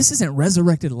isn't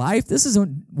resurrected life. This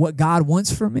isn't what God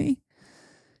wants for me.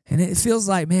 And it feels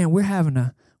like, man, we're having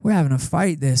to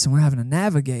fight this, and we're having to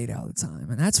navigate all the time.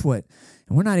 And that's what,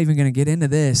 and we're not even going to get into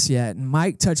this yet. And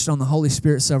Mike touched on the Holy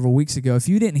Spirit several weeks ago. If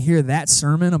you didn't hear that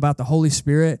sermon about the Holy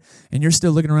Spirit and you're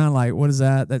still looking around like, what is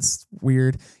that? That's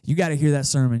weird. You got to hear that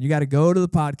sermon. You got to go to the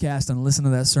podcast and listen to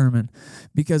that sermon.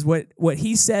 Because what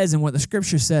he says and what the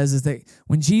scripture says is that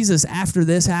when Jesus, after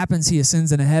this happens, he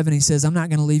ascends into heaven. He says, I'm not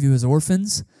going to leave you as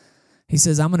orphans. He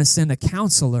says, I'm going to send a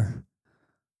counselor.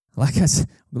 Like I said,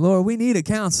 Lord, we need a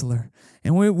counselor.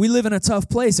 And we live in a tough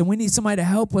place, and we need somebody to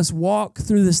help us walk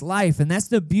through this life. And that's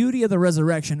the beauty of the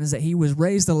resurrection, is that he was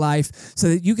raised to life so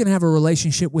that you can have a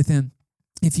relationship with him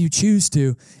if you choose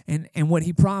to. And what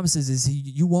he promises is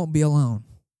you won't be alone.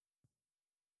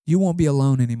 You won't be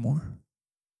alone anymore.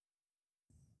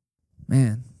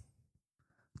 Man,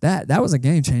 that was a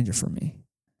game changer for me.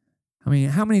 I mean,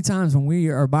 how many times when we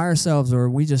are by ourselves or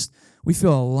we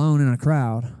feel alone in a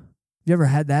crowd? You ever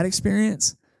had that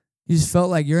experience? You just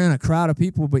felt like you're in a crowd of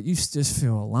people, but you just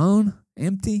feel alone,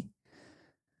 empty.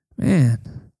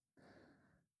 Man.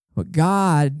 But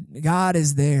God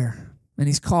is there, and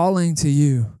he's calling to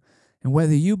you. And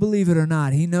whether you believe it or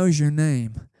not, he knows your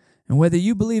name. And whether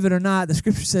you believe it or not, the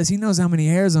scripture says he knows how many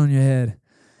hairs on your head.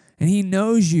 And he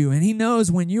knows you, and he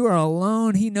knows when you are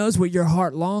alone, he knows what your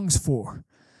heart longs for.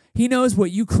 He knows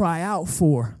what you cry out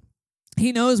for.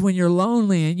 He knows when you're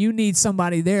lonely and you need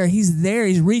somebody there. He's there.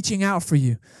 He's reaching out for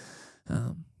you.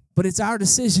 But it's our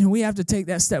decision. We have to take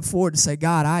that step forward to say,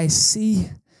 God, I see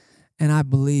and I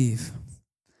believe.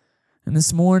 And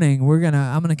this morning,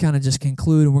 I'm gonna kind of just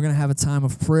conclude, and we're gonna have a time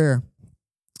of prayer.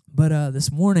 But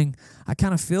this morning, I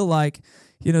kind of feel like,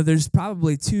 there's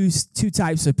probably two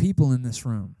types of people in this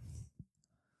room.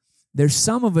 There's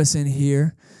some of us in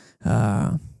here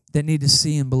that need to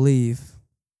see and believe.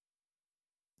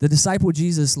 The disciple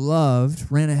Jesus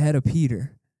loved ran ahead of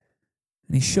Peter,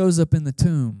 and he shows up in the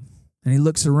tomb, and he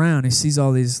looks around. He sees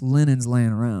all these linens laying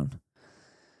around.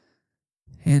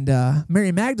 And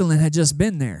Mary Magdalene had just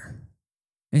been there,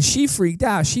 and she freaked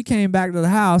out. She came back to the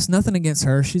house. Nothing against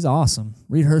her. She's awesome.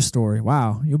 Read her story.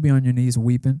 Wow, you'll be on your knees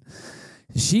weeping.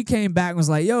 She came back and was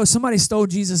like, yo, somebody stole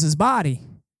Jesus' body.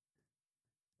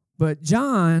 But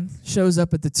John shows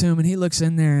up at the tomb, and he looks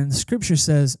in there, and the scripture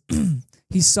says,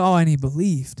 he saw and he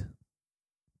believed.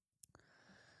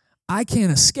 I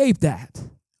can't escape that.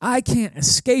 I can't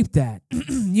escape that.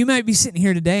 You might be sitting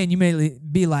here today and you may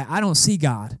be like, I don't see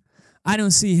God. I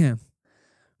don't see him.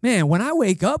 Man, when I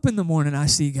wake up in the morning, I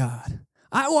see God.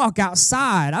 I walk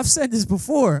outside. I've said this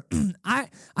before. I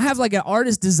have like an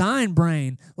artist design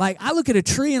brain. Like, I look at a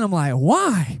tree and I'm like,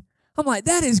 why? I'm like,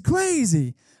 that is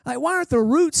crazy. Like, why aren't the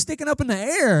roots sticking up in the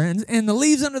air and the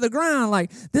leaves under the ground?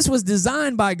 Like, this was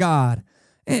designed by God.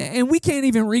 And we can't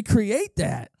even recreate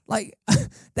that. Like,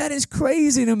 that is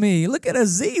crazy to me. Look at a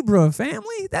zebra,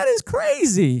 family. That is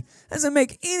crazy. Doesn't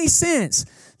make any sense.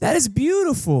 That is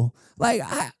beautiful. Like,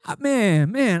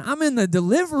 man, I'm in the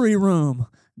delivery room.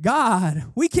 God,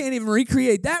 we can't even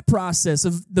recreate that process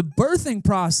of the birthing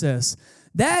process.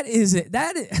 That is it.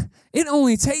 It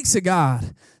only takes a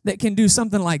God that can do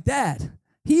something like that.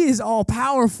 He is all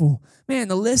powerful. Man,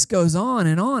 the list goes on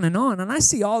and on and on. And I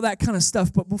see all that kind of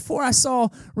stuff. But before I saw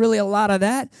really a lot of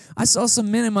that, I saw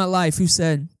some men in my life who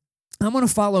said, I'm going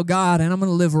to follow God and I'm going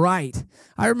to live right.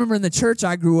 I remember in the church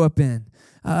I grew up in,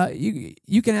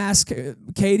 You can ask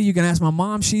Katie, you can ask my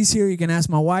mom, she's here, you can ask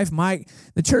my wife, Mike.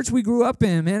 The church we grew up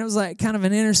in, man, it was like kind of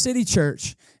an inner city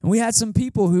church. And we had some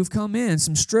people who've come in,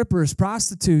 some strippers,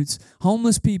 prostitutes,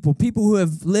 homeless people who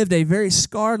have lived a very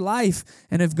scarred life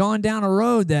and have gone down a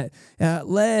road that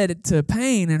led to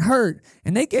pain and hurt.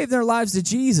 And they gave their lives to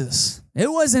Jesus.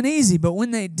 It wasn't easy, but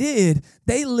when they did,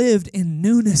 they lived in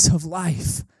newness of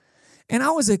life. And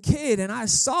I was a kid, and I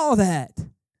saw that.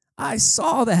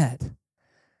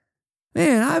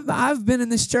 Man, I've been in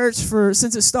this church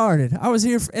since it started. I was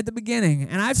here at the beginning,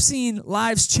 and I've seen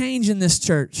lives change in this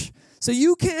church. So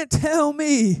you can't tell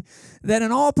me that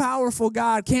an all-powerful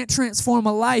God can't transform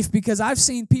a life, because I've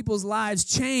seen people's lives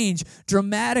change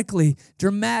dramatically.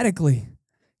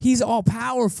 He's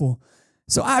all-powerful.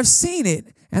 So I've seen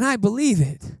it, and I believe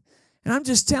it. And I'm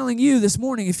just telling you this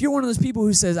morning, if you're one of those people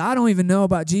who says, I don't even know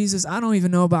about Jesus, I don't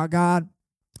even know about God,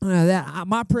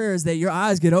 my prayer is that your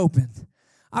eyes get opened.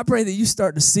 I pray that you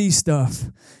start to see stuff.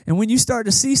 And when you start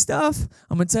to see stuff,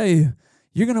 I'm going to tell you,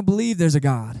 you're going to believe there's a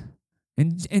God.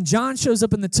 And John shows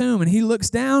up in the tomb, and he looks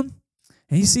down,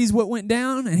 and he sees what went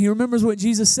down, and he remembers what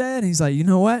Jesus said, and he's like, you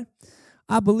know what?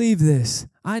 I believe this.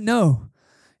 I know.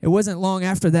 It wasn't long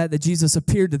after that Jesus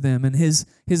appeared to them, and his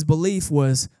belief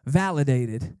was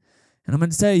validated. And I'm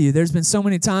going to tell you, there's been so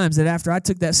many times that after I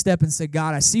took that step and said,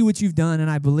 God, I see what you've done,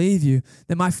 and I believe you,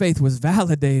 that my faith was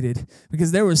validated,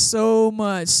 because there was so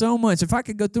much. If I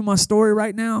could go through my story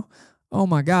right now, oh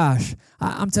my gosh,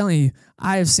 I'm telling you,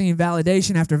 I have seen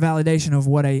validation after validation of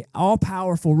what a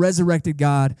all-powerful, resurrected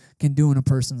God can do in a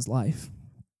person's life.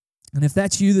 And if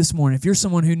that's you this morning, if you're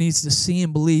someone who needs to see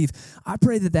and believe, I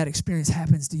pray that experience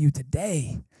happens to you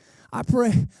today. I pray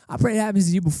it happens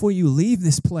to you before you leave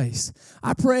this place.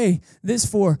 I pray this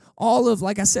for all of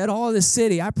this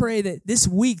city. I pray that this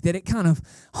week that it kind of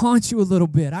haunts you a little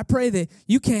bit. I pray that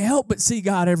you can't help but see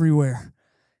God everywhere.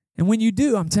 And when you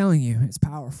do, I'm telling you, it's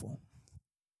powerful.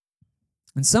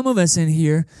 And some of us in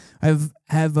here have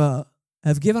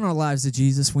given our lives to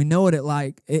Jesus. We know what it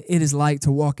is like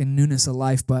to walk in newness of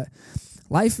life, but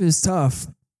life is tough,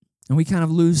 and we kind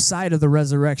of lose sight of the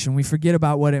resurrection. We forget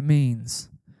about what it means.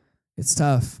 It's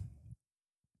tough.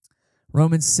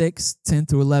 Romans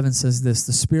 6:10-11 says this: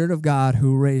 the Spirit of God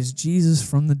who raised Jesus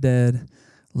from the dead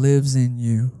lives in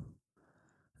you.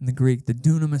 In the Greek, the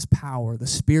dunamis power, the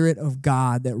Spirit of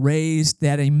God that raised,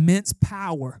 that immense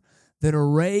power that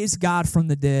raised God from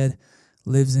the dead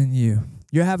lives in you.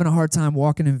 You're having a hard time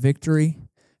walking in victory.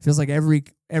 It feels like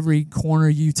every corner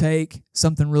you take,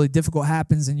 something really difficult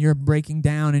happens and you're breaking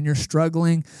down and you're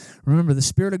struggling. Remember, the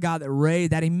Spirit of God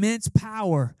that immense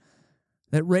power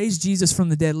that raised Jesus from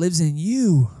the dead lives in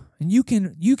you. And you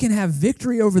can have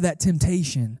victory over that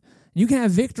temptation. You can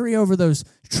have victory over those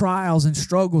trials and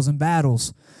struggles and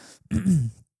battles.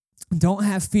 Don't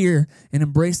have fear, and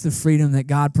embrace the freedom that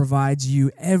God provides you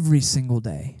every single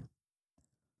day.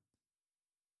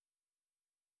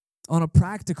 On a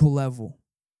practical level,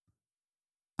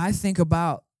 I think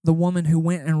about the woman who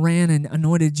went and ran and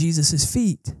anointed Jesus'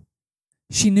 feet.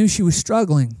 She knew she was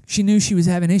struggling. She knew she was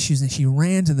having issues, and she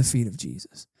ran to the feet of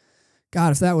Jesus.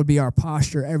 God, if that would be our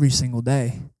posture every single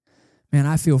day, man,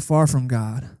 I feel far from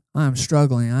God. I am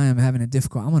struggling. I am having a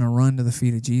difficult. I'm going to run to the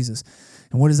feet of Jesus.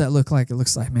 And what does that look like? It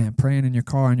looks like, man, praying in your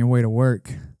car on your way to work.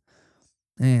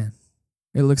 Man,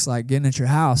 it looks like getting at your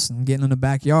house and getting in the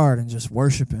backyard and just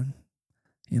worshiping.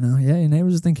 Yeah, your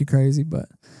neighbors think you're crazy, but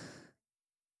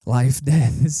life,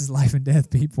 death. This is life and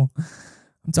death, people.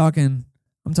 I'm talking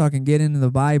get into the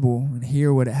Bible and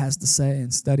hear what it has to say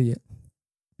and study it.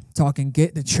 I'm talking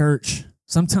get to church.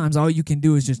 Sometimes all you can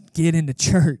do is just get into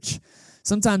church.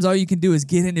 Sometimes all you can do is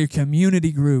get into your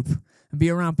community group and be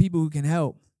around people who can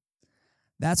help.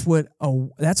 That's what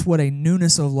a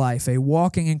newness of life, a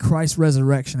walking in Christ's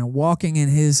resurrection, a walking in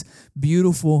His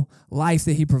beautiful life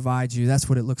that He provides you. That's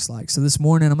what it looks like. So this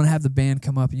morning, I'm going to have the band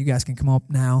come up, and you guys can come up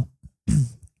now.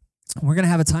 We're going to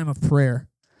have a time of prayer.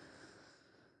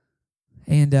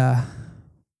 And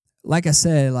like I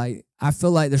said, I feel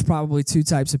like there's probably two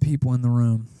types of people in the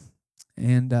room.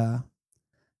 And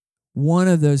one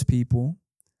of those people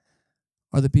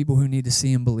are the people who need to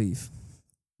see and believe.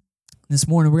 This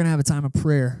morning, we're going to have a time of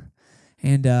prayer,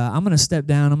 and I'm going to step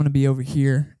down. I'm going to be over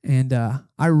here, and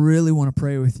I really want to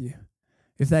pray with you.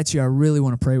 If that's you, I really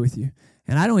want to pray with you.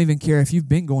 And I don't even care if you've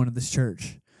been going to this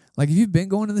church. Like, if you've been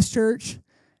going to this church,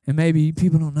 and maybe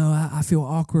people don't know, I feel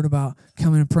awkward about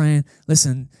coming and praying.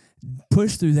 Listen,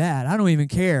 push through that. I don't even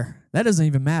care. That doesn't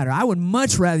even matter. I would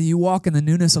much rather you walk in the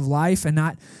newness of life and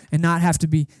not have to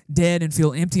be dead and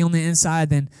feel empty on the inside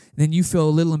than you feel a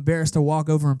little embarrassed to walk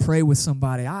over and pray with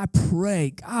somebody. I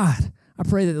pray I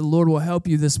pray that the Lord will help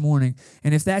you this morning.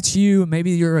 And if that's you,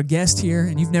 maybe you're a guest here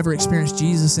and you've never experienced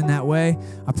Jesus in that way,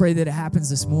 I pray that it happens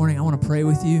this morning. I want to pray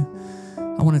with you.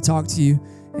 I want to talk to you.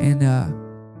 And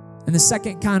the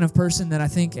second kind of person that I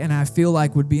think and I feel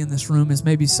like would be in this room is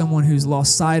maybe someone who's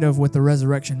lost sight of what the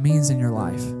resurrection means in your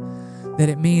life. That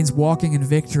it means walking in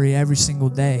victory every single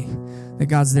day. That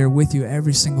God's there with you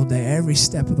every single day, every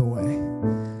step of the way.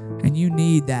 And you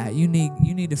need that. You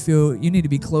need to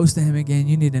be close to Him again.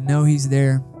 You need to know He's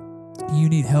there. You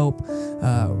need help.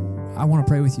 I want to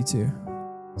pray with you too.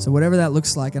 So whatever that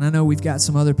looks like, and I know we've got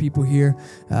some other people here,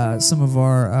 some of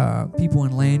our people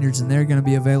in lanyards, and they're going to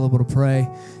be available to pray.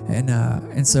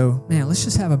 And so, man, let's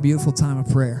just have a beautiful time of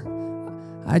prayer.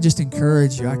 I just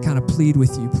encourage you. I kind of plead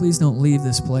with you. Please don't leave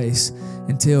this place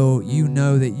until you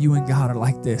know that you and God are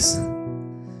like this,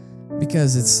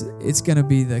 because it's going to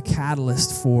be the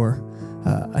catalyst for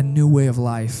a new way of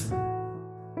life.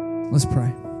 Let's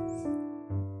pray.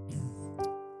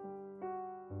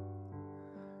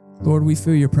 Lord, we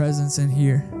feel your presence in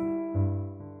here.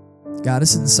 God,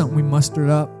 this isn't something we mustered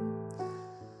up.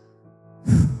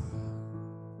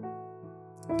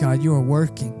 God, you are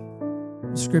working.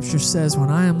 Scripture says,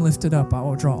 when I am lifted up, I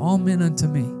will draw all men unto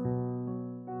me.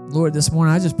 Lord, this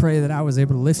morning, I just pray that I was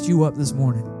able to lift you up this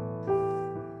morning.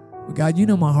 But God, you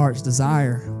know my heart's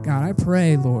desire. God, I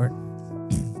pray, Lord,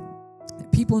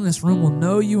 that people in this room will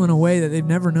know you in a way that they've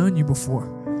never known you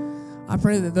before. I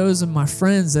pray that those of my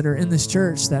friends that are in this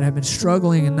church that have been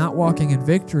struggling and not walking in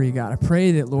victory, God, I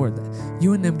pray that, Lord, that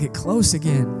you and them get close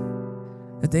again,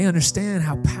 that they understand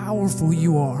how powerful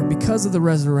you are because of the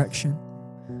resurrection.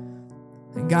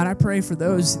 And God, I pray for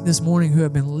those this morning who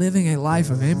have been living a life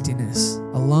of emptiness,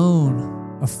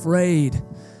 alone, afraid,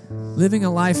 living a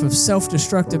life of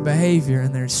self-destructive behavior,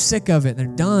 and they're sick of it, they're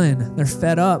done, they're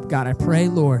fed up. God, I pray,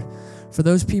 Lord, for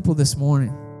those people this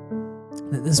morning,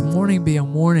 that this morning be a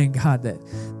morning, God, that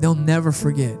they'll never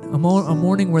forget. A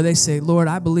morning where they say, Lord,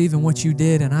 I believe in what you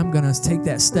did, and I'm going to take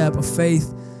that step of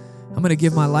faith. I'm going to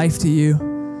give my life to you.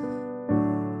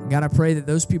 God, I pray that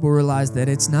those people realize that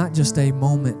it's not just a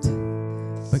moment,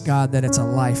 but God, that it's a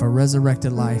life, a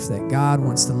resurrected life, that God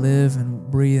wants to live and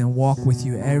breathe and walk with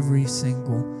you every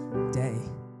single day.